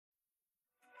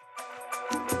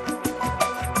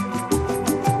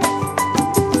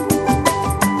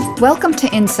Welcome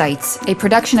to Insights, a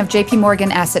production of JP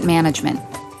Morgan Asset Management.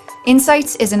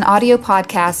 Insights is an audio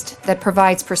podcast that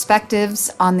provides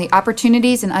perspectives on the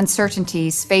opportunities and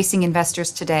uncertainties facing investors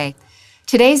today.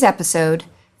 Today's episode,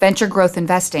 Venture Growth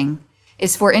Investing,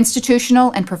 is for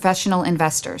institutional and professional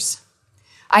investors.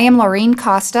 I am Laureen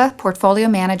Costa, Portfolio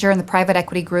Manager in the Private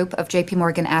Equity Group of JP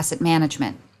Morgan Asset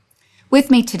Management.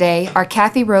 With me today are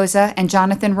Kathy Rosa and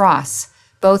Jonathan Ross,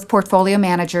 both portfolio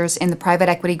managers in the Private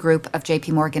Equity Group of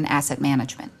JP Morgan Asset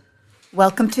Management.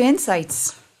 Welcome to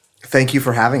Insights. Thank you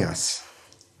for having us.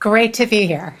 Great to be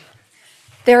here.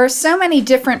 There are so many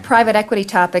different private equity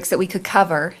topics that we could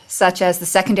cover, such as the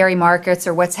secondary markets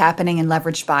or what's happening in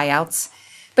leveraged buyouts.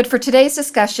 But for today's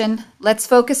discussion, let's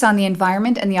focus on the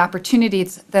environment and the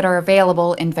opportunities that are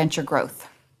available in venture growth.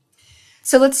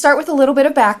 So let's start with a little bit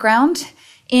of background.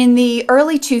 In the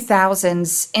early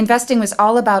 2000s, investing was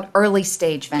all about early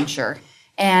stage venture.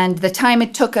 And the time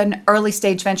it took an early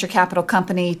stage venture capital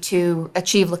company to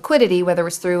achieve liquidity, whether it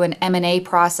was through an M&A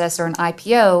process or an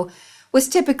IPO, was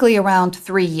typically around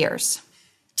 3 years.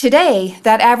 Today,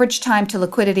 that average time to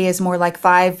liquidity is more like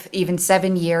 5, even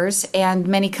 7 years, and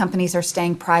many companies are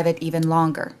staying private even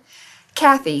longer.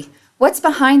 Kathy, what's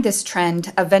behind this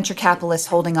trend of venture capitalists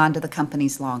holding on to the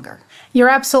companies longer? You're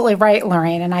absolutely right,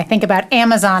 Lorraine. And I think about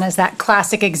Amazon as that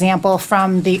classic example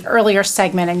from the earlier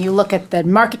segment. And you look at the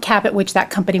market cap at which that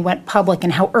company went public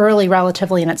and how early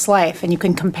relatively in its life. And you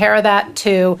can compare that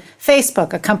to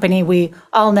Facebook, a company we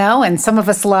all know and some of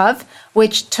us love,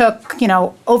 which took,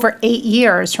 over 8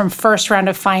 years from first round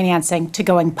of financing to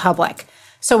going public.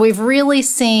 So we've really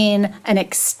seen an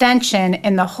extension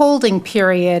in the holding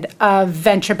period of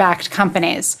venture-backed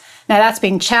companies. Now, that's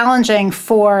been challenging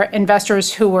for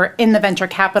investors who were in the venture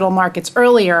capital markets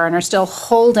earlier and are still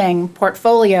holding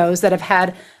portfolios that have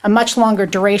had a much longer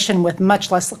duration with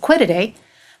much less liquidity.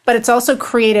 But it's also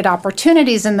created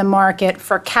opportunities in the market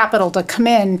for capital to come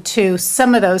in to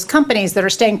some of those companies that are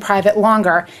staying private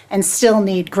longer and still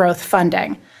need growth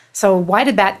funding. So why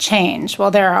did that change?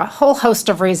 Well, there are a whole host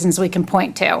of reasons we can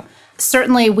point to.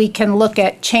 Certainly, we can look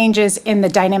at changes in the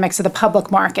dynamics of the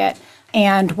public market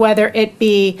and whether it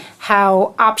be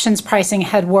how options pricing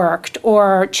had worked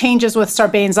or changes with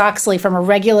Sarbanes-Oxley from a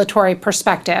regulatory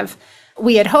perspective.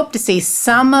 We had hoped to see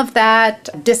some of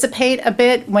that dissipate a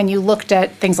bit when you looked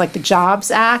at things like the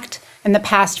Jobs Act in the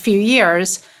past few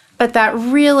years, but that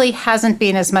really hasn't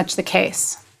been as much the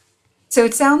case. So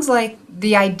it sounds like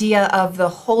the idea of the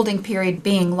holding period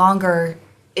being longer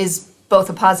is both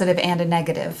a positive and a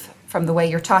negative from the way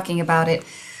you're talking about it.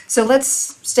 So let's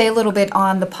stay a little bit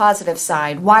on the positive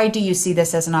side. Why do you see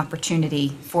this as an opportunity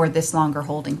for this longer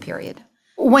holding period?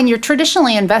 When you're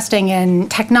traditionally investing in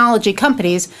technology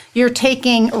companies, you're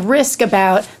taking risk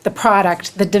about the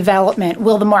product, the development,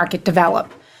 will the market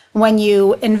develop? When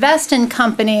you invest in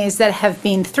companies that have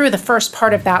been through the first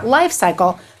part of that life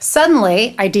cycle,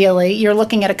 suddenly, ideally, you're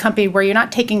looking at a company where you're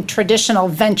not taking traditional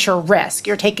venture risk.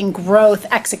 You're taking growth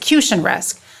execution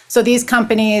risk. So these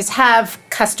companies have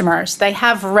customers, they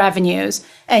have revenues,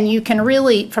 and you can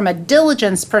really, from a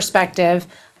diligence perspective,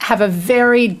 have a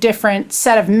very different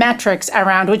set of metrics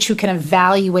around which you can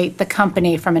evaluate the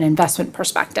company from an investment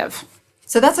perspective.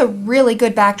 So that's a really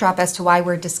good backdrop as to why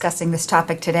we're discussing this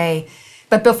topic today.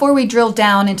 But before we drill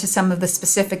down into some of the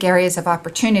specific areas of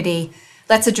opportunity,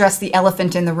 let's address the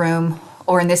elephant in the room,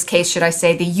 or in this case, should I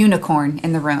say, the unicorn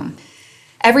in the room.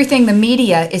 Everything the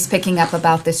media is picking up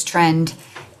about this trend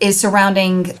is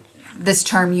surrounding this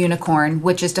term unicorn,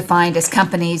 which is defined as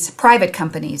companies, private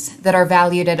companies, that are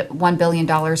valued at $1 billion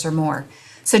or more.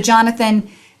 So Jonathan,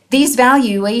 these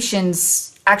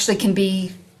valuations actually can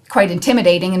be quite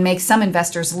intimidating and make some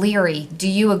investors leery. Do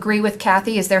you agree with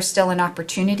Kathy? Is there still an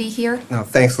opportunity here? No,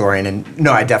 thanks, Lorraine. And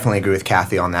no, I definitely agree with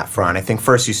Kathy on that front. I think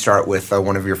first you start with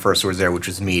one of your first words there, which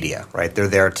was media, right? They're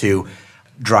there to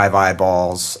drive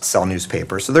eyeballs, sell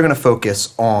newspapers. So they're going to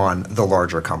focus on the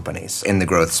larger companies in the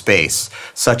growth space,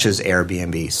 such as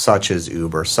Airbnb, such as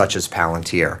Uber, such as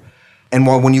Palantir. And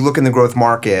while when you look in the growth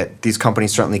market, these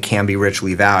companies certainly can be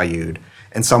richly valued,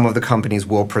 and some of the companies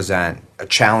will present a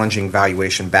challenging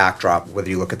valuation backdrop, whether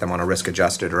you look at them on a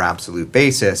risk-adjusted or absolute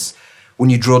basis. When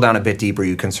you drill down a bit deeper,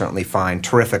 you can certainly find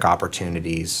terrific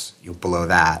opportunities below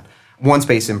that. One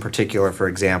space in particular, for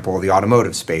example, the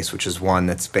automotive space, which is one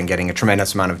that's been getting a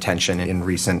tremendous amount of attention in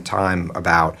recent time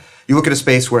about. You look at a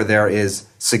space where there is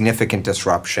significant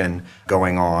disruption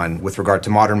going on with regard to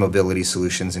modern mobility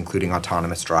solutions, including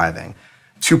autonomous driving.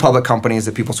 Two public companies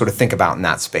that people sort of think about in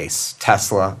that space,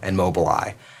 Tesla and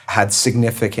Mobileye, had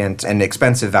significant and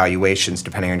expensive valuations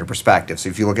depending on your perspective. So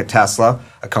if you look at Tesla,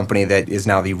 a company that is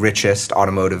now the richest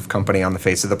automotive company on the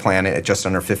face of the planet at just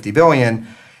under $50 billion,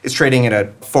 is trading at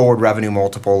a forward revenue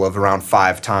multiple of around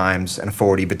 5 times and a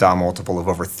forward EBITDA multiple of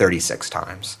over 36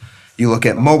 times. You look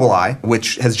at Mobileye,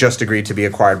 which has just agreed to be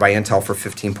acquired by Intel for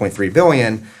 $15.3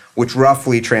 billion, which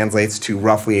roughly translates to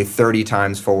roughly a 30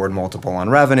 times forward multiple on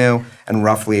revenue and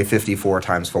roughly a 54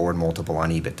 times forward multiple on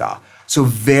EBITDA. So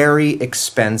very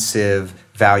expensive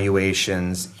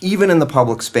valuations, even in the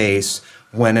public space,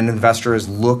 when an investor is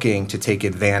looking to take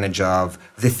advantage of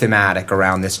the thematic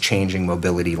around this changing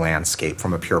mobility landscape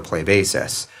from a pure play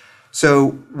basis. So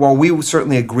while we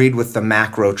certainly agreed with the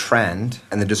macro trend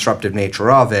and the disruptive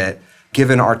nature of it,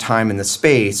 given our time in the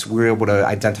space, we were able to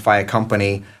identify a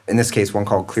company, in this case one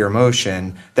called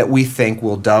ClearMotion, that we think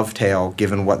will dovetail,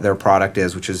 given what their product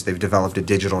is, which is they've developed a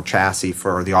digital chassis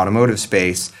for the automotive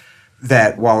space,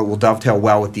 that while it will dovetail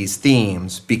well with these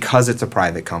themes, because it's a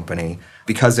private company,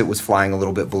 because it was flying a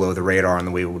little bit below the radar and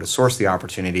the way we would have sourced the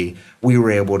opportunity, we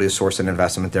were able to source an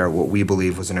investment there at what we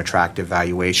believe was an attractive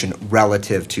valuation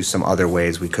relative to some other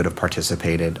ways we could have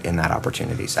participated in that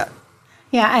opportunity set.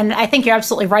 Yeah, and I think you're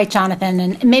absolutely right, Jonathan.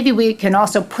 And maybe we can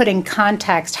also put in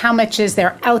context how much is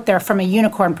there out there from a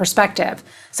unicorn perspective.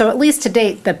 So at least to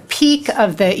date, the peak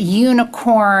of the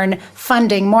unicorn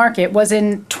funding market was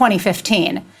in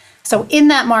 2015. So in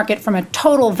that market, from a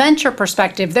total venture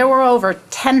perspective, there were over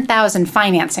 10,000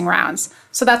 financing rounds.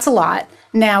 So that's a lot.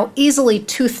 Now, easily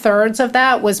 2/3 of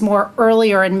that was more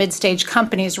earlier and mid-stage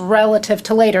companies relative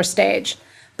to later stage.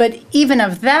 But even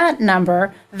of that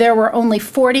number, there were only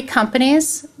 40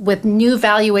 companies with new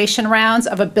valuation rounds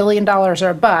of $1 billion or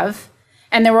above.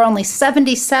 And there were only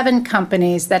 77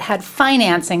 companies that had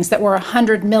financings that were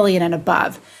 100 million and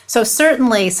above. So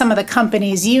certainly some of the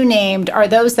companies you named are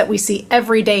those that we see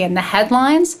every day in the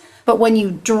headlines. But when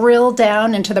you drill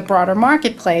down into the broader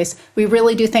marketplace, we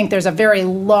really do think there's a very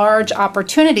large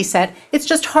opportunity set. It's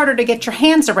just harder to get your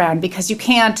hands around because you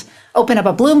can't open up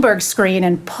a Bloomberg screen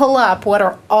and pull up what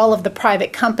are all of the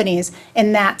private companies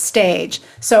in that stage.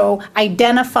 So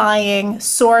identifying,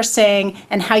 sourcing,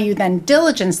 and how you then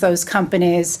diligence those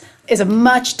companies is a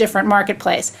much different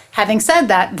marketplace. Having said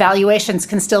that, valuations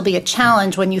can still be a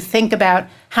challenge when you think about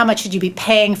how much should you be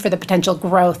paying for the potential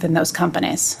growth in those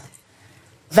companies.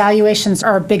 Valuations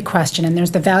are a big question, and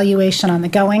there's the valuation on the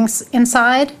goings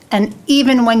inside. And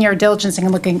even when you're diligencing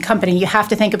and looking at a company, you have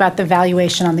to think about the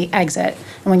valuation on the exit.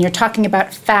 And when you're talking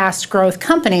about fast growth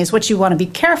companies, what you want to be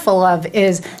careful of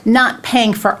is not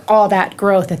paying for all that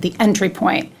growth at the entry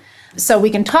point. So we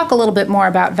can talk a little bit more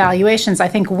about valuations. I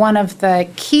think one of the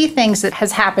key things that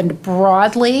has happened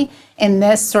broadly in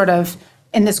this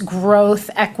growth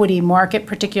equity market,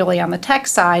 particularly on the tech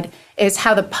side, is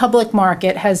how the public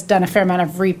market has done a fair amount of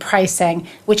repricing,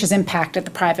 which has impacted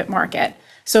the private market.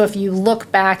 So if you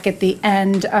look back at the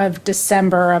end of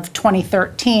December of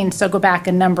 2013, so go back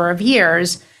a number of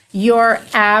years, your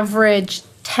average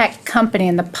tech company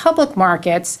in the public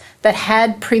markets that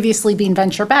had previously been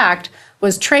venture-backed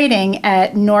was trading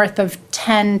at north of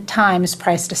 10 times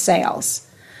price to sales.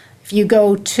 If you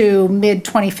go to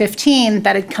mid-2015,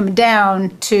 that had come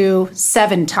down to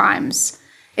 7 times.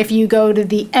 If you go to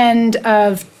the end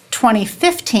of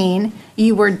 2015,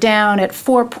 you were down at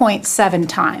 4.7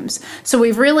 times. So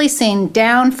we've really seen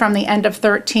down from the end of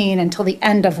 13 until the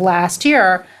end of last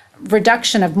year,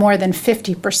 reduction of more than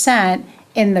 50%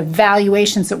 in the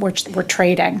valuations that we're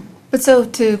trading. But so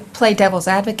to play devil's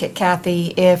advocate,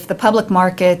 Kathy, if the public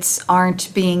markets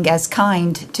aren't being as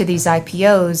kind to these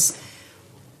IPOs,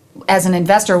 as an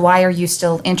investor, why are you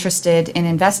still interested in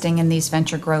investing in these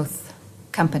venture growth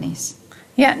companies?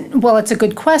 Yeah, well, it's a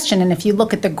good question. And if you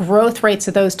look at the growth rates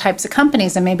of those types of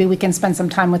companies, and maybe we can spend some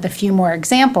time with a few more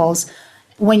examples,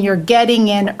 when you're getting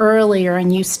in earlier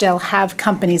and you still have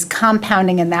companies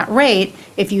compounding in that rate,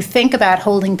 if you think about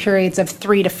holding periods of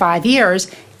 3 to 5 years,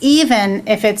 even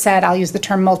if it's at, I'll use the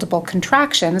term multiple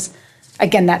contractions,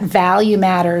 again, that value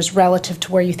matters relative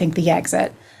to where you think the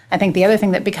exit. I think the other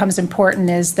thing that becomes important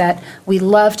is that we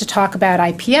love to talk about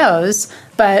IPOs,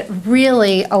 but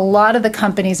really a lot of the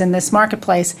companies in this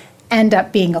marketplace end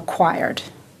up being acquired.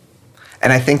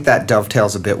 And I think that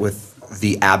dovetails a bit with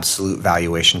the absolute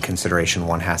valuation consideration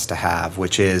one has to have,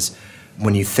 which is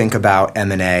when you think about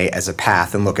M&A as a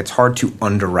path, and look, it's hard to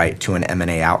underwrite to an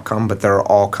M&A outcome, but there are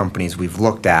all companies we've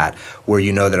looked at where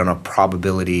you know that on a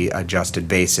probability adjusted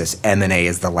basis, M&A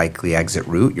is the likely exit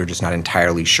route. You're just not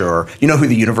entirely sure. You know who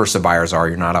the universe of buyers are.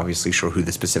 You're not obviously sure who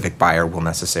the specific buyer will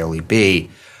necessarily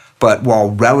be. But while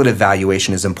relative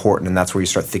valuation is important, and that's where you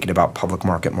start thinking about public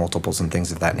market multiples and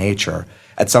things of that nature,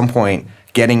 at some point,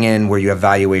 getting in where you have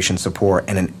valuation support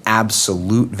and an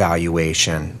absolute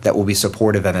valuation that will be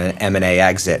supportive of an M&A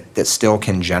exit that still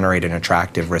can generate an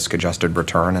attractive risk-adjusted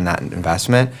return in that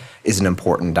investment is an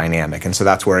important dynamic. And so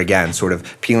that's where, again, sort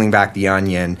of peeling back the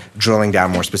onion, drilling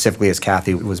down more specifically, as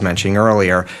Kathy was mentioning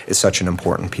earlier, is such an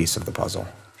important piece of the puzzle.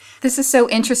 This is so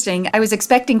interesting. I was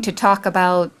expecting to talk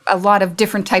about a lot of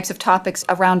different types of topics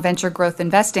around venture growth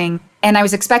investing, and I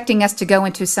was expecting us to go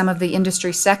into some of the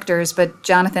industry sectors, but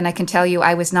Jonathan, I can tell you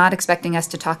I was not expecting us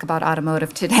to talk about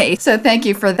automotive today. So thank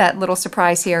you for that little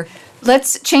surprise here.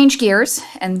 Let's change gears,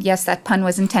 and yes, that pun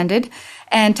was intended,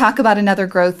 and talk about another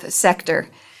growth sector.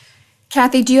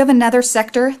 Kathy, do you have another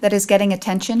sector that is getting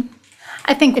attention?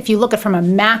 I think if you look at it from a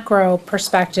macro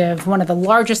perspective, one of the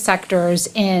largest sectors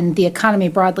in the economy,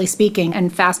 broadly speaking,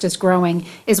 and fastest growing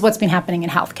is what's been happening in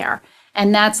healthcare.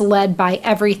 And that's led by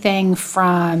everything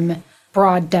from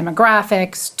broad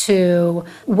demographics to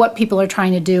what people are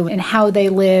trying to do and how they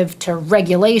live to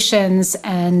regulations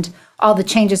and all the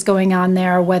changes going on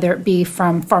there, whether it be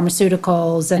from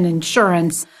pharmaceuticals and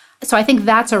insurance. So I think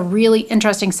that's a really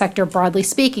interesting sector, broadly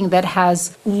speaking, that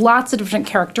has lots of different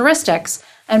characteristics.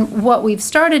 And what we've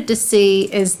started to see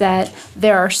is that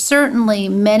there are certainly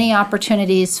many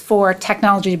opportunities for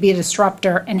technology to be a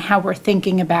disruptor in how we're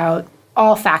thinking about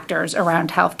all factors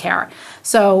around healthcare.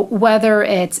 So whether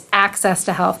it's access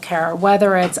to healthcare,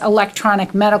 whether it's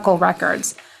electronic medical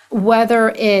records, whether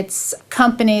it's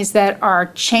companies that are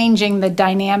changing the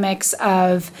dynamics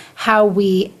of how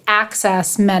we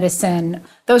access medicine,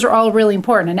 those are all really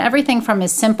important. And everything from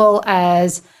as simple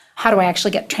as how do I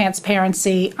actually get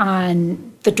transparency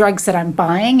on the drugs that I'm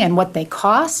buying and what they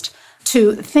cost,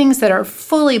 to things that are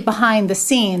fully behind the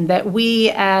scene that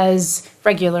we as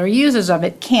regular users of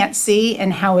it can't see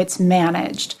and how it's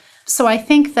managed. So I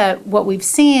think that what we've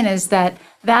seen is that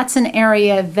that's an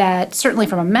area that certainly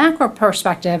from a macro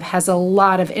perspective has a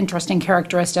lot of interesting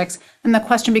characteristics. And the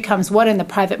question becomes what in the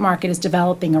private market is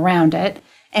developing around it?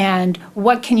 And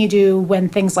what can you do when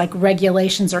things like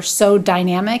regulations are so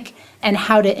dynamic and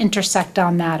how to intersect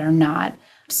on that or not?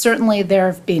 Certainly there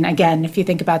have been, again, if you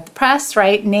think about the press,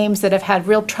 right, names that have had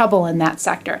real trouble in that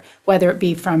sector, whether it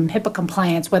be from HIPAA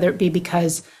compliance, whether it be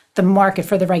because the market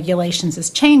for the regulations is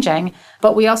changing.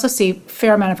 But we also see a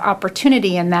fair amount of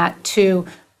opportunity in that to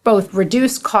both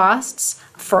reduce costs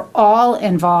for all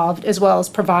involved as well as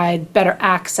provide better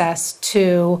access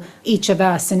to each of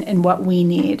us in what we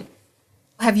need.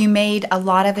 Have you made a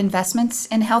lot of investments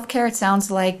in healthcare? It sounds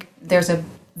like there's a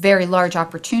very large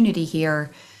opportunity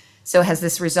here. So has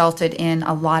this resulted in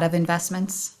a lot of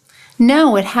investments?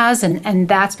 No, it hasn't. And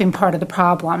that's been part of the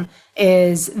problem,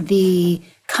 is the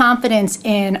confidence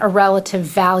in a relative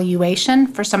valuation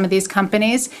for some of these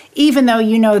companies, even though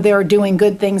you know they're doing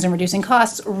good things and reducing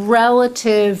costs,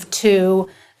 relative to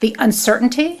the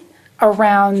uncertainty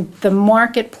around the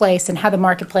marketplace and how the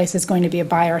marketplace is going to be a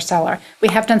buyer or seller. We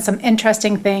have done some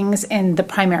interesting things in the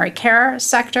primary care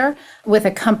sector with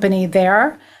a company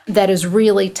there that is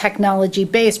really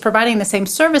technology-based, providing the same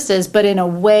services, but in a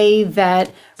way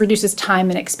that reduces time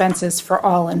and expenses for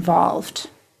all involved.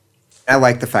 I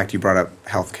like the fact you brought up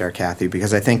healthcare, Kathy,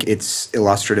 because I think it's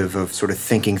illustrative of sort of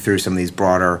thinking through some of these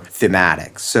broader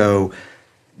thematics. So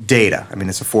data, I mean,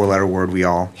 it's a four-letter word we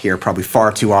all hear probably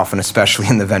far too often, especially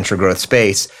in the venture growth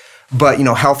space. But, you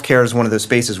know, healthcare is one of those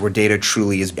spaces where data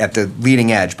truly is at the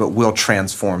leading edge, but will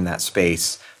transform that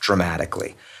space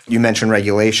dramatically. You mentioned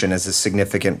regulation as a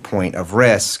significant point of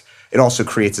risk. It also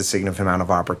creates a significant amount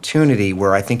of opportunity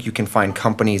where I think you can find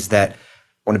companies that, I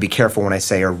want to be careful when I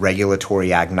say are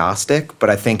regulatory agnostic, but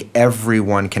I think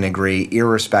everyone can agree,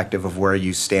 irrespective of where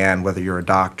you stand, whether you're a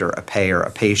doctor, a payer,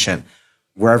 a patient,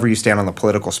 wherever you stand on the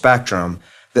political spectrum,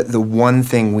 that the one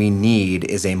thing we need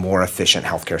is a more efficient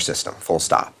healthcare system, full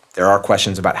stop. There are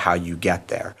questions about how you get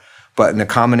there. But in a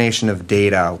combination of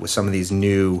data with some of these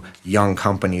new young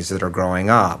companies that are growing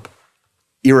up,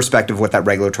 irrespective of what that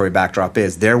regulatory backdrop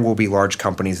is, there will be large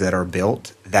companies that are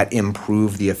built that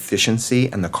improve the efficiency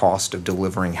and the cost of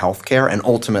delivering healthcare and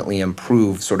ultimately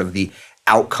improve sort of the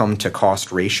outcome to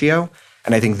cost ratio.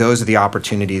 And I think those are the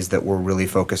opportunities that we're really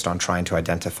focused on trying to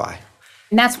identify.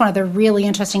 And that's one of the really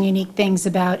interesting, unique things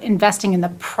about investing in the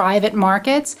private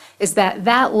markets is that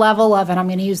that level of, and I'm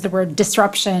going to use the word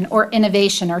disruption or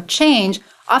innovation or change,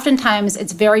 oftentimes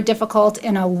it's very difficult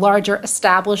in a larger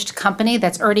established company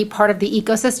that's already part of the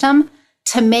ecosystem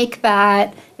to make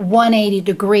that 180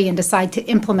 degree and decide to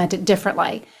implement it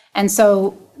differently. And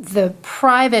so the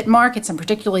private markets, and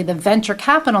particularly the venture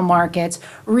capital markets,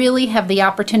 really have the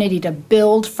opportunity to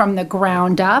build from the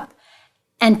ground up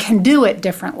and can do it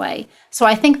differently. So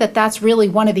I think that that's really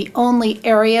one of the only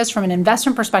areas from an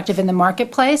investment perspective in the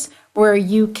marketplace where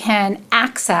you can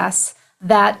access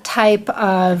that type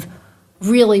of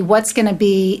really what's going to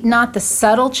be not the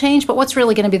subtle change, but what's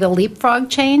really going to be the leapfrog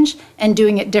change and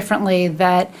doing it differently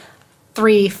that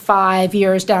 3-5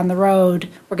 years down the road,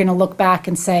 we're going to look back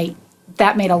and say,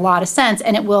 that made a lot of sense,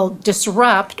 and it will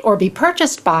disrupt or be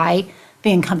purchased by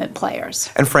the incumbent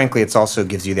players. And frankly, it also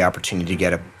gives you the opportunity to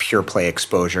get a pure play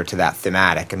exposure to that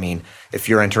thematic. I mean, if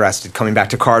you're interested, coming back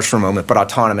to cars for a moment, but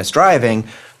autonomous driving,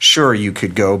 sure, you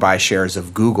could go buy shares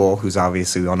of Google, who's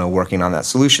obviously, we all know, working on that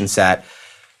solution set.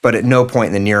 But at no point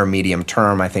in the near or medium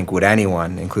term, I think, would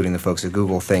anyone, including the folks at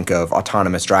Google, think of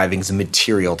autonomous driving as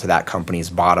material to that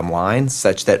company's bottom line,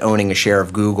 such that owning a share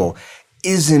of Google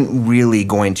isn't really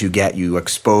going to get you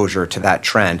exposure to that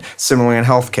trend. Similarly in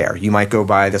healthcare, you might go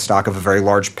buy the stock of a very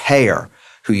large payer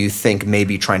who you think may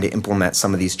be trying to implement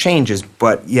some of these changes,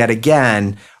 but yet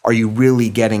again, are you really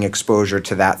getting exposure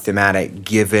to that thematic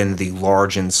given the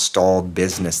large installed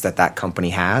business that that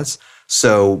company has?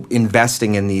 So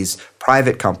investing in these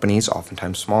private companies,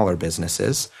 oftentimes smaller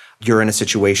businesses, you're in a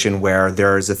situation where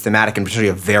there's a thematic and particularly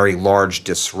a very large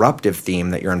disruptive theme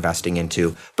that you're investing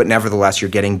into, but nevertheless, you're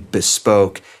getting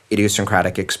bespoke,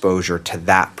 idiosyncratic exposure to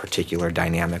that particular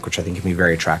dynamic, which I think can be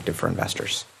very attractive for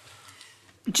investors.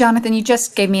 Jonathan, you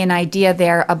just gave me an idea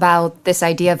there about this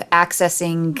idea of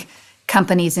accessing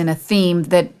companies in a theme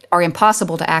that are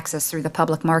impossible to access through the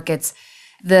public markets.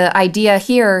 The idea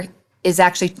here is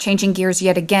actually changing gears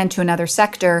yet again to another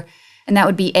sector, and that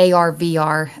would be AR,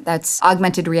 VR. That's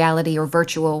augmented reality or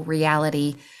virtual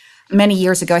reality. Many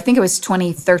years ago, I think it was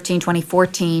 2013,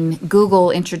 2014,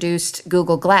 Google introduced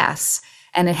Google Glass,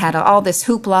 and it had all this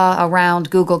hoopla around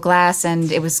Google Glass,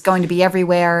 and it was going to be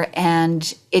everywhere,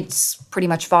 and it's pretty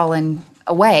much fallen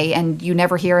away, and you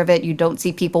never hear of it. You don't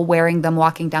see people wearing them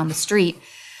walking down the street.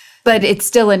 But it's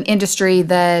still an industry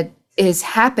that is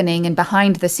happening, and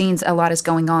behind the scenes, a lot is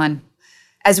going on.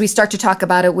 As we start to talk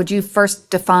about it, would you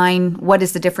first define what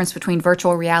is the difference between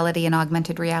virtual reality and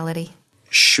augmented reality?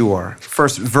 Sure.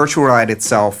 First, virtual reality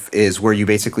itself is where you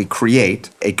basically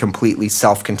create a completely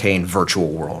self-contained virtual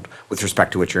world with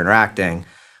respect to which you're interacting.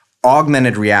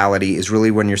 Augmented reality is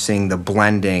really when you're seeing the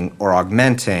blending or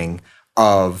augmenting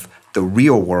of the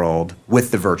real world with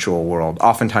the virtual world,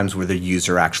 oftentimes where the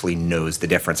user actually knows the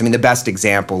difference. I mean, the best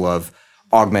example of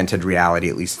augmented reality,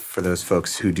 at least for those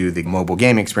folks who do the mobile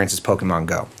gaming experience, is Pokemon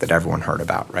Go that everyone heard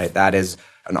about, right? That is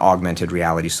an augmented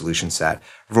reality solution set.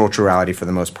 Virtual reality, for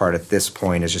the most part at this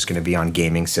point, is just going to be on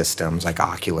gaming systems like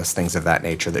Oculus, things of that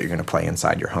nature that you're going to play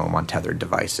inside your home on tethered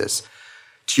devices.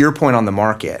 To your point on the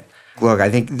market, look, I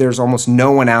think there's almost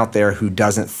no one out there who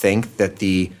doesn't think that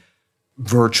the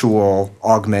virtual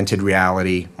augmented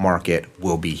reality market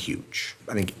will be huge.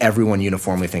 I think everyone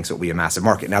uniformly thinks it will be a massive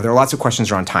market. Now, there are lots of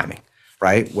questions around timing,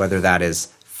 right? Whether that is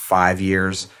 5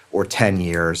 years or 10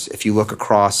 years. If you look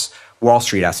across Wall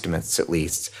Street estimates, at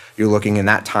least, you're looking in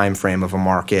that time frame of a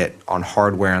market on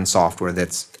hardware and software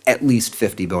that's at least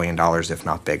 $50 billion, if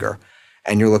not bigger.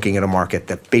 And you're looking at a market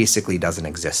that basically doesn't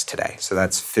exist today. So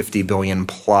that's 50 billion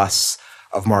plus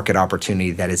of market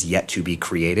opportunity that is yet to be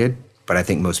created, but I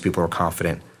think most people are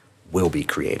confident will be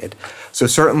created. So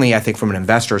certainly, I think from an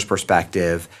investor's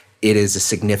perspective, it is a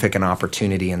significant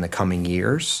opportunity in the coming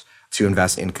years to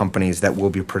invest in companies that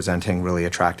will be presenting really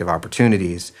attractive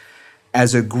opportunities.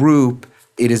 As a group,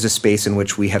 it is a space in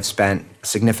which we have spent a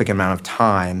significant amount of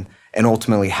time and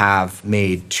ultimately have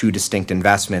made two distinct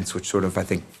investments, which sort of, I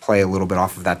think, play a little bit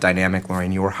off of that dynamic,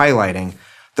 Lorraine, you were highlighting.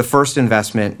 The first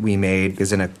investment we made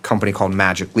is in a company called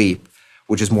Magic Leap,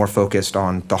 which is more focused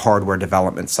on the hardware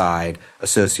development side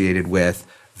associated with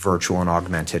virtual and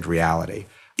augmented reality.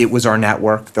 It was our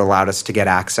network that allowed us to get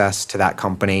access to that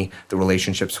company, the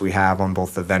relationships we have on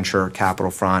both the venture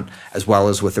capital front, as well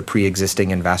as with a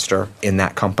pre-existing investor in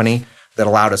that company that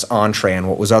allowed us entree in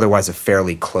what was otherwise a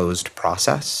fairly closed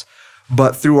process.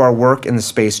 But through our work in the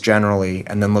space generally,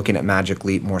 and then looking at Magic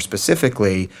Leap more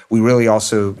specifically, we really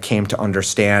also came to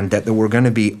understand that there were going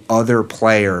to be other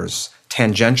players,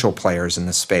 tangential players in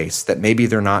the space, that maybe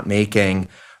they're not making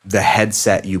the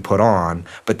headset you put on,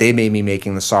 but they may be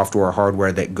making the software or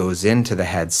hardware that goes into the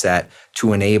headset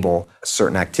to enable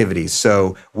certain activities.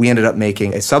 So we ended up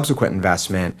making a subsequent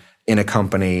investment in a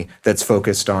company that's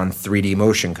focused on 3D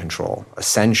motion control.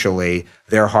 Essentially,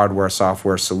 their hardware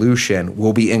software solution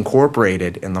will be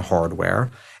incorporated in the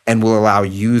hardware and will allow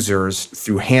users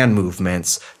through hand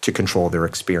movements to control their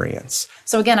experience.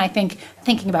 So again, I think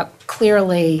thinking about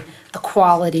clearly the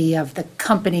quality of the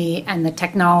company and the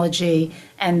technology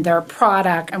and their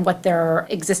product and what their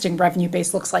existing revenue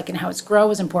base looks like and how it's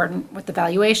grow is important with the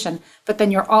valuation. But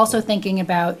then you're also thinking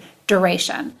about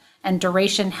duration. And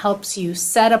duration helps you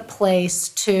set a place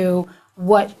to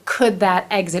what could that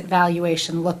exit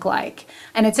valuation look like?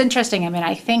 And it's interesting. I mean,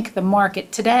 I think the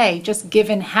market today, just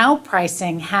given how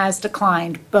pricing has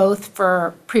declined, both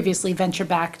for previously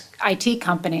venture-backed IT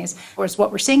companies, whereas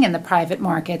what we're seeing in the private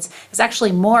markets is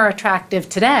actually more attractive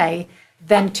today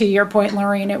than, to your point,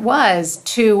 Lorraine, it was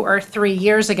 2 or 3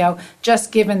 years ago,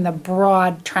 just given the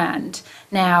broad trend.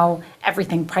 Now,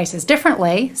 everything prices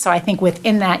differently, so I think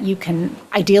within that you can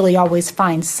ideally always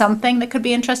find something that could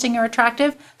be interesting or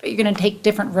attractive, but you're going to take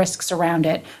different risks around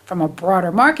it. From a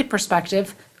broader market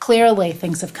perspective, clearly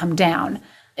things have come down.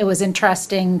 It was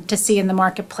interesting to see in the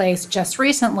marketplace just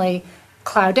recently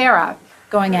Cloudera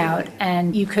going out,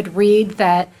 and you could read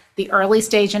that the early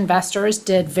stage investors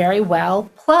did very well.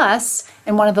 Plus,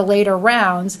 in one of the later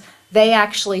rounds, they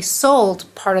actually sold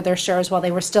part of their shares while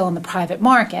they were still in the private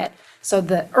market. So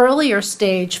the earlier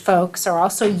stage folks are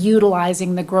also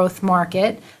utilizing the growth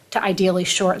market to ideally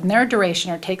shorten their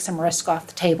duration or take some risk off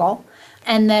the table.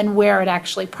 And then where it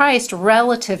actually priced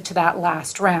relative to that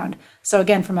last round. So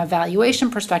again, from a valuation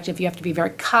perspective, you have to be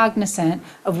very cognizant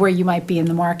of where you might be in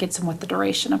the markets and what the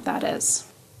duration of that is.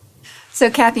 So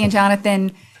Kathy and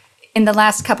Jonathan, in the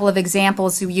last couple of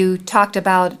examples, you talked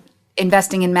about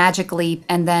investing in Magic Leap,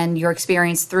 and then your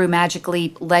experience through Magic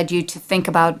Leap led you to think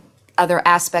about other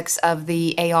aspects of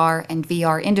the AR and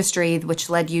VR industry, which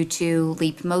led you to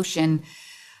Leap Motion.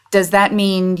 Does that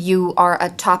mean you are a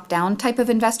top-down type of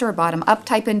investor, a bottom-up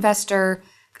type investor?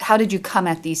 How did you come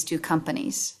at these two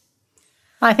companies?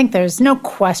 I think there's no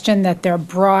question that there are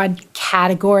broad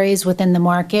categories within the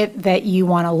market that you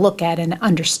want to look at and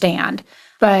understand.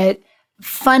 But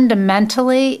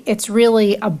fundamentally, it's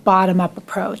really a bottom-up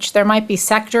approach. There might be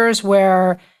sectors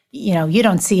where, you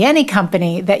don't see any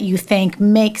company that you think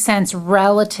makes sense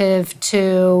relative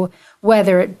to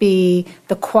whether it be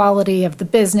the quality of the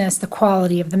business, the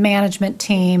quality of the management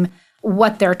team,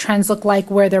 what their trends look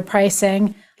like, where they're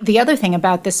pricing. The other thing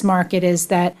about this market is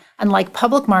that unlike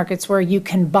public markets where you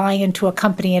can buy into a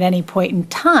company at any point in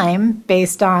time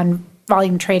based on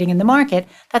volume trading in the market,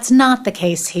 that's not the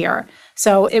case here.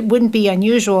 So it wouldn't be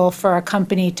unusual for a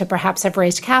company to perhaps have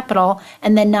raised capital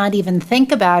and then not even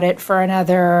think about it for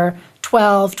another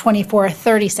 12, 24,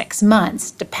 36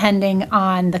 months, depending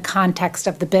on the context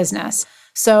of the business.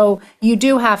 So you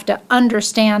do have to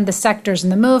understand the sectors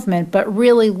and the movement, but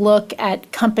really look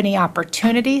at company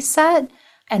opportunity set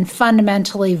and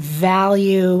fundamentally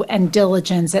value and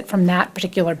diligence it from that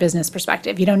particular business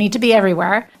perspective. You don't need to be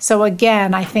everywhere. So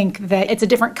again, I think that it's a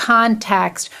different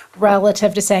context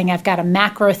relative to saying I've got a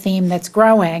macro theme that's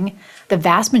growing. The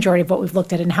vast majority of what we've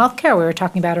looked at in healthcare, we were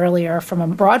talking about earlier, from a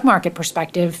broad market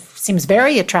perspective, seems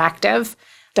very attractive,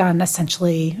 done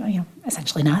essentially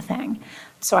nothing.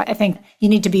 So I think you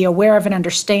need to be aware of and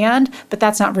understand, but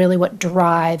that's not really what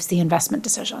drives the investment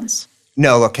decisions.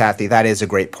 No, look, Kathy, that is a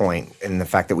great point. And the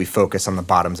fact that we focus on the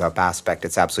bottoms-up aspect,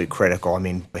 it's absolutely critical. I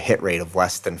mean, a hit rate of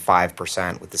less than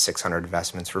 5% with the 600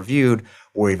 investments reviewed,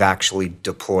 where we've actually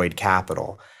deployed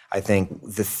capital. I think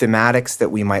the thematics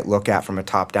that we might look at from a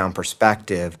top-down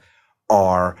perspective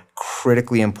are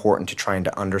critically important to trying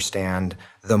to understand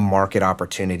the market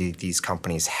opportunity these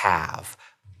companies have.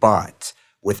 But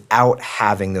without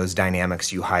having those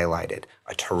dynamics you highlighted,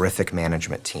 a terrific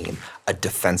management team, a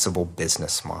defensible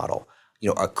business model,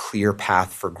 a clear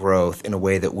path for growth in a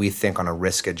way that we think on a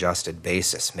risk-adjusted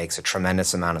basis makes a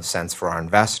tremendous amount of sense for our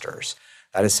investors.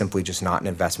 That is simply just not an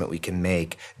investment we can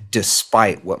make,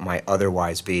 despite what might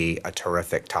otherwise be a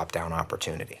terrific top-down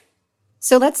opportunity.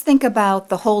 So let's think about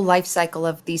the whole life cycle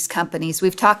of these companies.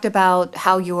 We've talked about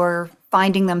how you're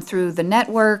finding them through the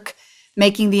network,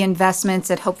 making the investments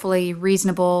at hopefully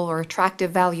reasonable or attractive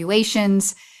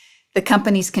valuations. The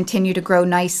companies continue to grow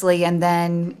nicely and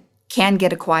then can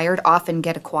get acquired, often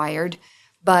get acquired.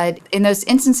 But in those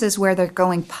instances where they're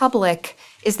going public,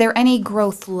 is there any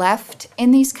growth left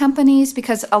in these companies?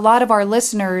 Because a lot of our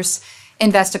listeners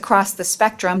invest across the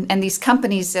spectrum, and these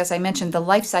companies, as I mentioned, the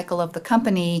life cycle of the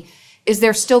company, is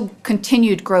there still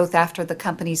continued growth after the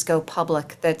companies go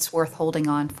public that's worth holding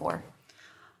on for?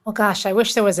 Well, gosh, I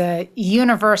wish there was a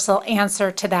universal answer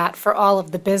to that for all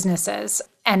of the businesses.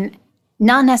 And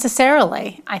not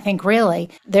necessarily, I think, really.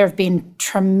 There have been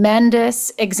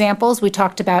tremendous examples. We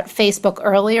talked about Facebook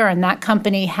earlier, and that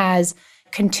company has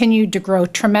continued to grow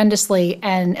tremendously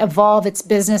and evolve its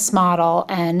business model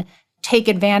and take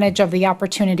advantage of the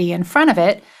opportunity in front of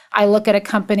it. I look at a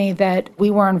company that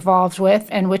we were involved with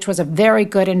and which was a very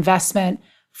good investment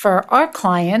for our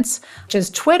clients, which is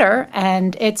Twitter,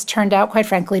 and it's turned out, quite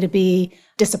frankly, to be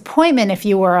disappointment if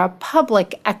you were a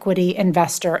public equity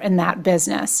investor in that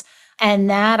business.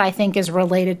 And that, I think, is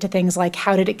related to things like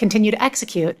how did it continue to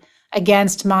execute?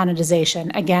 against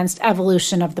monetization, against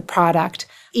evolution of the product,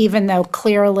 even though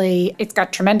clearly it's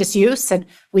got tremendous use and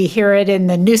we hear it in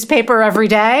the newspaper every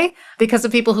day because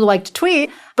of people who like to tweet,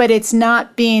 but it's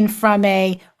not being from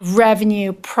a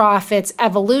revenue, profits,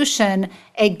 evolution,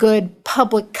 a good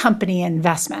public company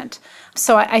investment.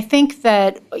 So I think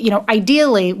that,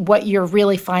 ideally what you're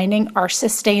really finding are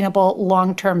sustainable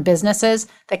long-term businesses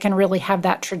that can really have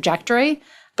that trajectory.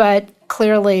 But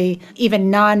clearly, even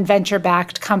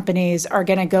non-venture-backed companies are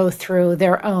going to go through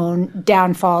their own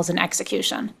downfalls in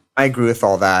execution. I agree with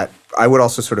all that. I would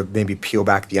also sort of maybe peel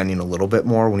back the onion a little bit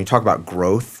more. When you talk about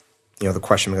growth, the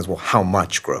question becomes, well, how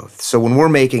much growth? So when we're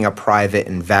making a private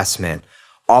investment,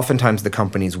 oftentimes the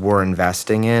companies we're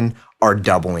investing in are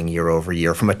doubling year over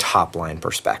year from a top-line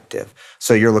perspective.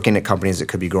 So you're looking at companies that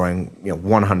could be growing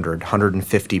 100,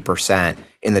 150%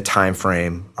 in the time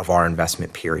frame of our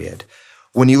investment period.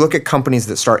 When you look at companies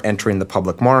that start entering the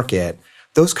public market,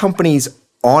 those companies,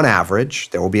 on average,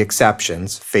 there will be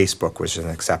exceptions, Facebook was an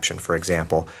exception, for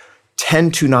example,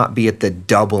 tend to not be at the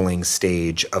doubling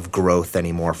stage of growth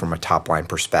anymore from a top-line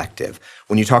perspective.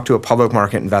 When you talk to a public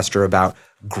market investor about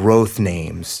growth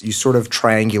names, you sort of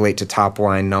triangulate to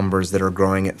top-line numbers that are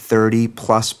growing at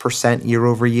 30+% year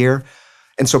over year.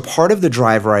 And so part of the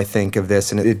driver, I think, of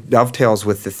this, and it dovetails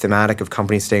with the thematic of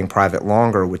companies staying private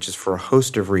longer, which is for a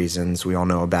host of reasons we all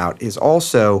know about, is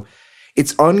also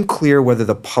it's unclear whether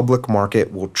the public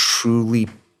market will truly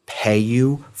pay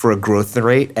you for a growth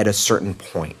rate at a certain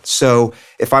point. So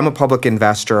if I'm a public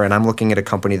investor and I'm looking at a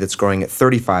company that's growing at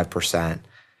 35%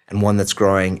 and one that's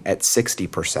growing at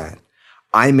 60%,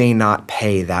 I may not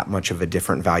pay that much of a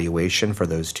different valuation for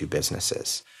those two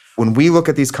businesses. When we look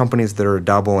at these companies that are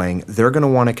doubling, they're going to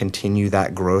want to continue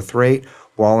that growth rate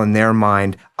while in their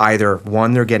mind, either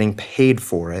one, they're getting paid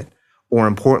for it, or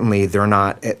importantly, they're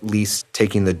not at least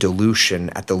taking the dilution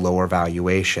at the lower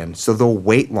valuation. So they'll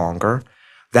wait longer.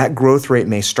 That growth rate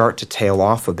may start to tail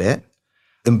off a bit.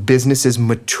 The business is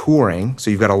maturing,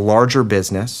 so you've got a larger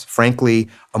business, frankly,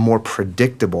 a more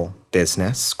predictable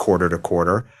business quarter to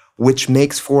quarter, which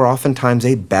makes for oftentimes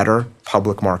a better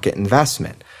public market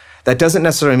investment. That doesn't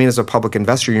necessarily mean as a public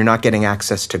investor, you're not getting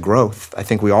access to growth. I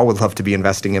think we all would love to be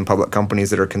investing in public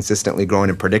companies that are consistently growing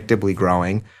and predictably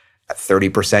growing at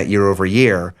 30% year over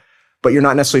year, but you're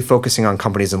not necessarily focusing on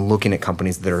companies and looking at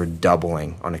companies that are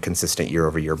doubling on a consistent year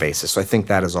over year basis. So I think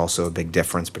that is also a big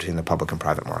difference between the public and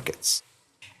private markets.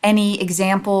 Any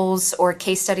examples or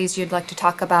case studies you'd like to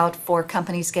talk about for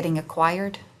companies getting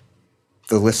acquired?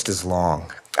 The list is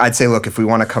long. I'd say, look, if we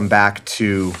want to come back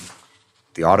to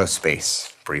the auto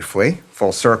space briefly,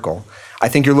 full circle, I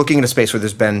think you're looking at a space where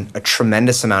there's been a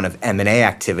tremendous amount of M&A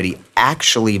activity,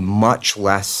 actually much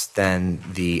less than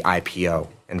the IPO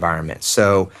environment.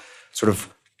 So sort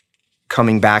of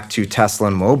coming back to Tesla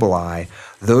and Mobileye,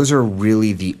 those are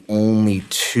really the only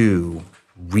two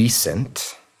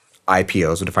recent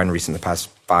IPOs, we define recent in the past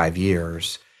 5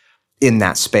 years, in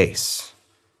that space.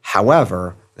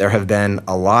 However, there have been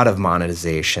a lot of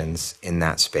monetizations in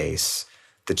that space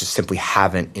that just simply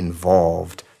haven't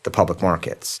involved the public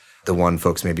markets. The one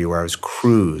folks may be aware of is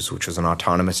Cruise, which was an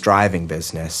autonomous driving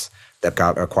business that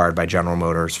got acquired by General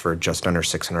Motors for just under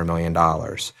 $600 million.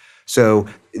 So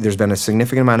there's been a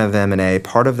significant amount of M&A.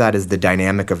 Part of that is the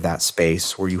dynamic of that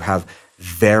space where you have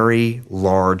very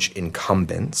large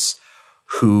incumbents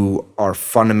who are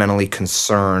fundamentally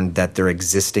concerned that their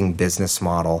existing business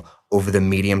model over the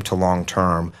medium to long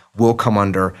term will come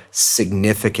under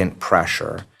significant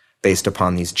pressure based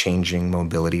upon these changing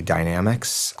mobility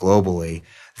dynamics globally,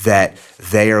 that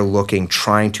they are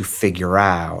trying to figure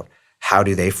out how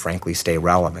do they frankly stay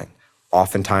relevant.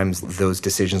 Oftentimes those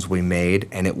decisions will be made,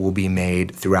 and it will be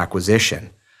made through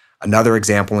acquisition. Another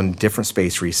example in a different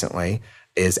space recently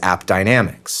is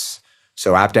AppDynamics.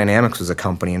 So AppDynamics was a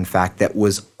company, in fact, that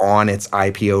was on its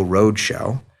IPO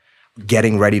roadshow,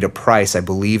 getting ready to price. I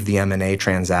believe the M&A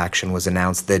transaction was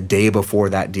announced the day before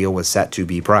that deal was set to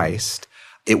be priced.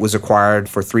 It was acquired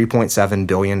for $3.7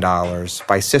 billion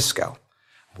by Cisco.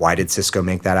 Why did Cisco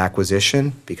make that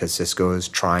acquisition? Because Cisco is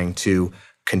trying to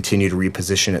continue to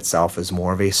reposition itself as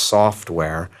more of a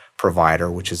software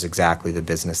provider, which is exactly the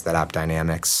business that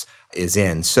AppDynamics is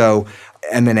in. So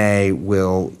M&A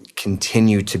will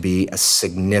continue to be a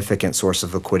significant source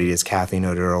of liquidity, as Kathy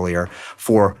noted earlier,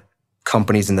 for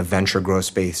companies in the venture growth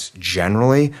space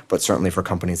generally, but certainly for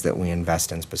companies that we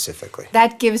invest in specifically.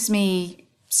 That gives me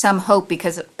some hope,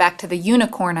 because back to the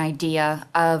unicorn idea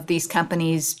of these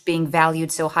companies being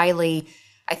valued so highly,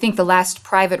 I think the last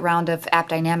private round of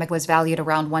AppDynamics was valued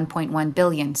around $1.1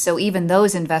 billion. So even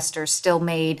those investors still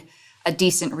made a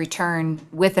decent return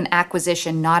with an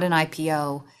acquisition, not an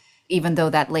IPO, even though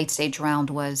that late stage round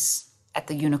was at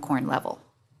the unicorn level.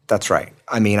 That's right.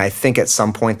 I mean, I think at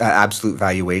some point that absolute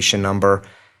valuation number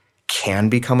can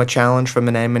become a challenge from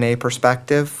an M&A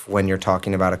perspective when you're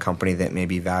talking about a company that may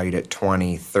be valued at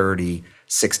 20, 30,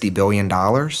 $60 billion.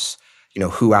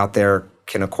 Who out there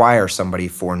can acquire somebody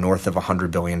for north of $100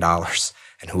 billion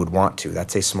and who would want to?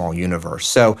 That's a small universe.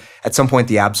 So at some point,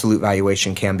 the absolute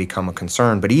valuation can become a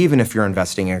concern. But even if you're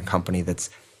investing in a company that's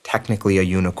technically a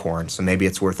unicorn, so maybe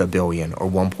it's worth $1 billion or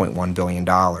 $1.1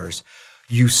 billion,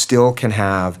 you still can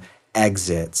have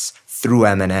exits through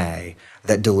M&A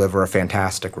that deliver a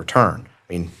fantastic return.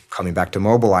 I mean, coming back to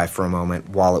Mobileye for a moment,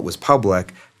 while it was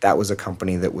public, that was a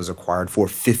company that was acquired for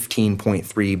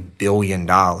 $15.3 billion,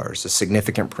 a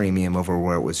significant premium over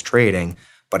where it was trading,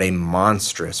 but a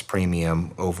monstrous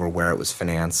premium over where it was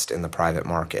financed in the private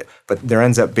market. But there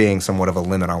ends up being somewhat of a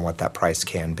limit on what that price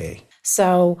can be.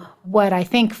 So what I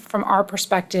think from our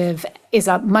perspective is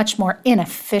a much more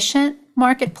inefficient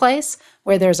marketplace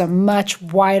where there's a much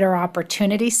wider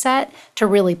opportunity set to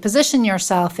really position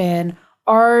yourself in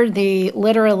are the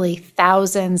literally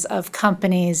thousands of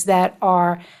companies that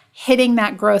are hitting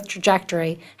that growth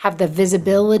trajectory, have the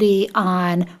visibility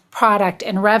on product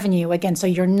and revenue. Again, so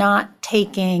you're not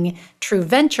taking true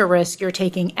venture risk, you're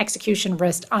taking execution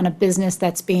risk on a business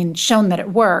that's being shown that it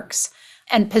works,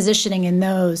 and positioning in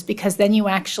those, because then you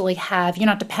actually have, you're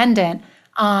not dependent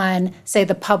on, say,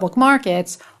 the public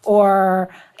markets or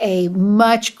a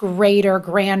much greater,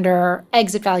 grander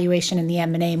exit valuation in the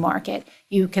M&A market.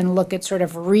 You can look at sort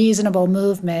of reasonable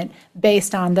movement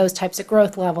based on those types of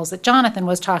growth levels that Jonathan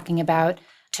was talking about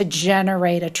to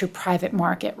generate a true private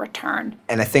market return.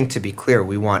 And I think, to be clear,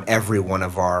 we want every one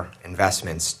of our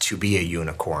investments to be a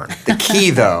unicorn. The key,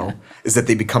 though, is that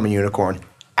they become a unicorn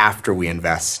after we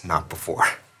invest, not before.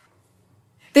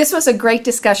 This was a great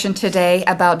discussion today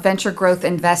about venture growth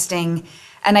investing.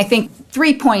 And I think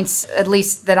 3 points, at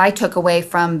least, that I took away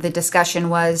from the discussion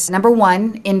was, number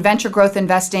one, in venture growth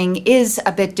investing is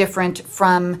a bit different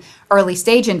from early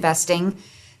stage investing,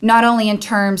 not only in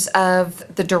terms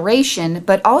of the duration,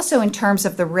 but also in terms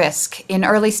of the risk. In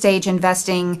early stage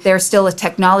investing, there's still a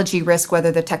technology risk,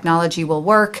 whether the technology will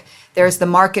work. There's the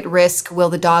market risk, will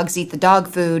the dogs eat the dog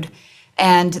food?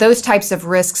 And those types of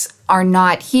risks are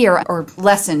not here or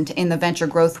lessened in the venture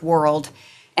growth world.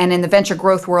 And in the venture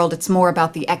growth world, it's more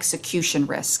about the execution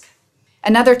risk.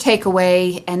 Another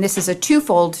takeaway, and this is a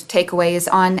twofold takeaway, is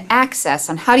on access,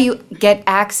 on how do you get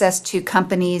access to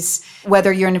companies,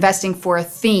 whether you're investing for a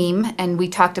theme, and we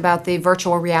talked about the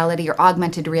virtual reality or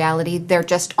augmented reality. There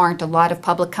just aren't a lot of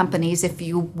public companies. If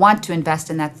you want to invest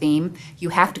in that theme, you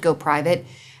have to go private.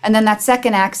 And then that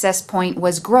second access point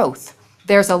was growth.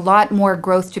 There's a lot more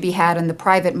growth to be had in the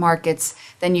private markets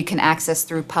than you can access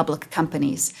through public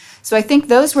companies. So I think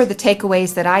those were the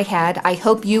takeaways that I had. I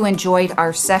hope you enjoyed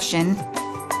our session.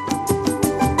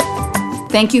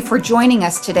 Thank you for joining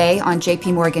us today on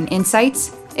JP Morgan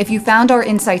Insights. If you found our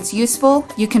insights useful,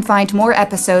 you can find more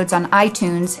episodes on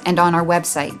iTunes and on our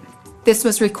website. This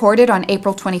was recorded on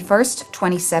April 21st,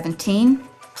 2017.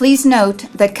 Please note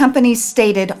that companies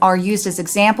stated are used as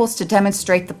examples to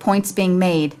demonstrate the points being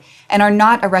made and are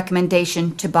not a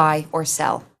recommendation to buy or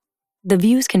sell. The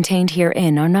views contained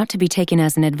herein are not to be taken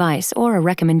as an advice or a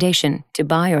recommendation to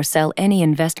buy or sell any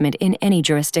investment in any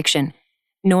jurisdiction,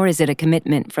 nor is it a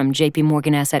commitment from JP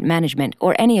Morgan Asset Management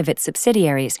or any of its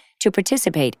subsidiaries to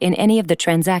participate in any of the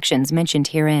transactions mentioned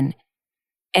herein.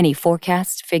 Any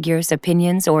forecasts, figures,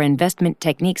 opinions, or investment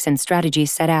techniques and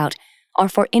strategies set out are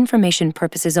for information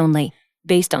purposes only,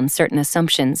 based on certain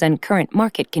assumptions and current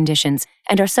market conditions,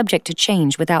 and are subject to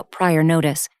change without prior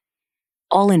notice.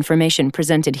 All information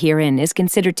presented herein is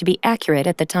considered to be accurate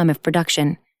at the time of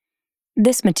production.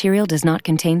 This material does not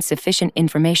contain sufficient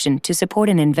information to support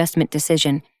an investment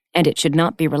decision, and it should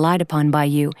not be relied upon by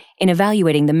you in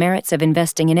evaluating the merits of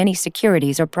investing in any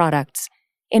securities or products.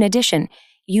 In addition,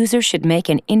 users should make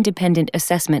an independent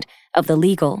assessment of the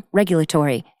legal,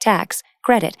 regulatory, tax,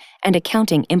 credit, and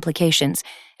accounting implications,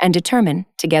 and determine,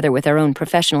 together with our own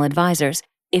professional advisors,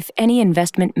 if any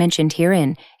investment mentioned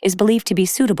herein is believed to be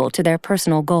suitable to their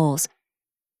personal goals.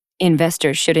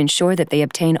 Investors should ensure that they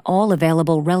obtain all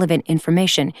available relevant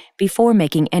information before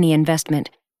making any investment.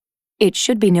 It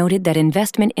should be noted that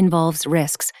investment involves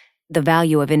risks. The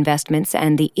value of investments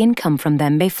and the income from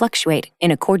them may fluctuate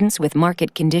in accordance with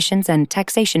market conditions and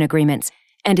taxation agreements,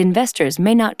 and investors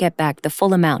may not get back the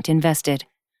full amount invested.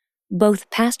 Both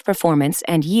past performance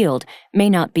and yield may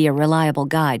not be a reliable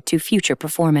guide to future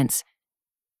performance.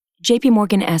 JP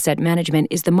Morgan Asset Management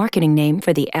is the marketing name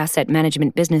for the asset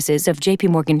management businesses of JP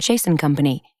Morgan Chase &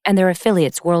 Company and their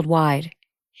affiliates worldwide.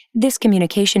 This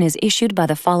communication is issued by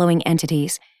the following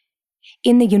entities: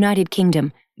 In the United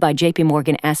Kingdom, by JP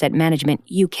Morgan Asset Management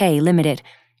UK Limited,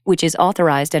 which is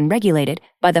authorized and regulated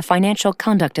by the Financial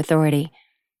Conduct Authority.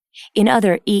 In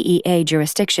other EEA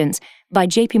jurisdictions, by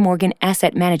JP Morgan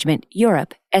Asset Management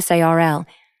Europe SARL.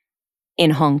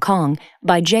 In Hong Kong,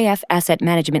 by JF Asset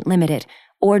Management Limited,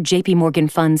 or JP Morgan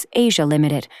Funds Asia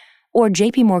Limited, or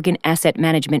JP Morgan Asset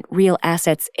Management Real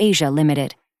Assets Asia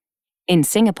Limited. In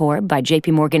Singapore, by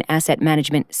JP Morgan Asset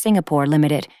Management Singapore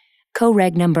Limited,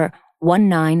 co-reg number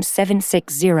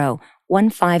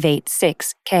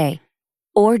 197601586K,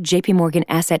 or JP Morgan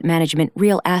Asset Management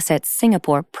Real Assets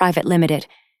Singapore Private Limited,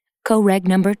 co-reg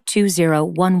number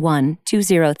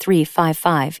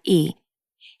 2011203555E.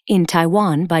 In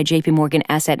Taiwan, by JP Morgan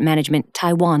Asset Management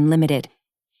Taiwan Limited.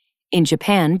 In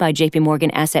Japan, by JP Morgan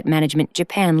Asset Management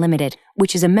Japan Limited,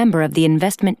 which is a member of the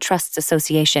Investment Trusts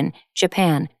Association,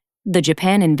 Japan, the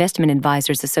Japan Investment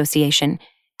Advisors Association,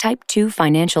 Type 2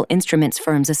 Financial Instruments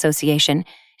Firms Association,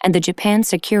 and the Japan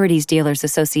Securities Dealers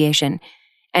Association,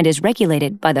 and is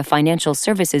regulated by the Financial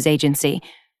Services Agency,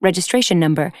 registration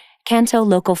number Kanto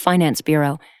Local Finance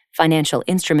Bureau, Financial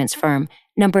Instruments Firm,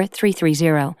 number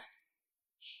 330.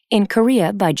 In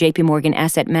Korea, by JP Morgan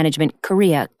Asset Management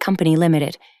Korea Company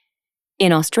Limited.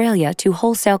 In Australia, to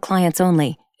wholesale clients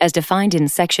only, as defined in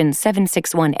Section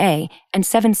 761A and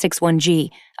 761G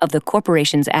of the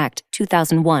Corporations Act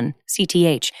 2001,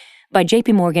 CTH, by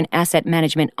JP Morgan Asset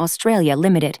Management Australia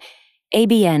Limited,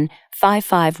 ABN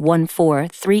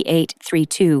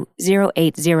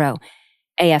 5514383280,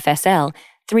 AFSL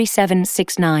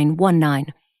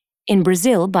 376919. In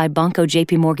Brazil, by Banco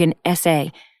JP Morgan SA.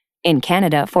 In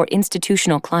Canada, for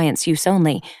institutional clients' use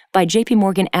only, by JP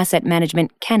Morgan Asset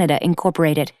Management Canada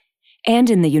Incorporated. And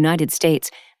in the United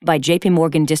States, by JP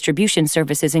Morgan Distribution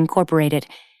Services Incorporated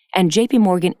and JP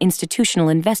Morgan Institutional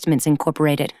Investments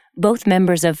Incorporated, both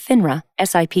members of FINRA,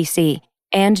 SIPC,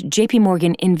 and JP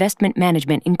Morgan Investment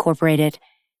Management Incorporated.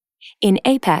 In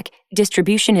APAC,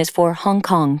 distribution is for Hong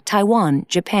Kong, Taiwan,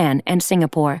 Japan, and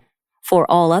Singapore. For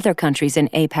all other countries in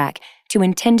APAC, to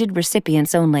intended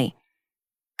recipients only.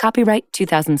 Copyright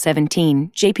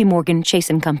 2017, JP Morgan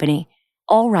Chase & Company.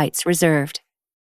 All rights reserved.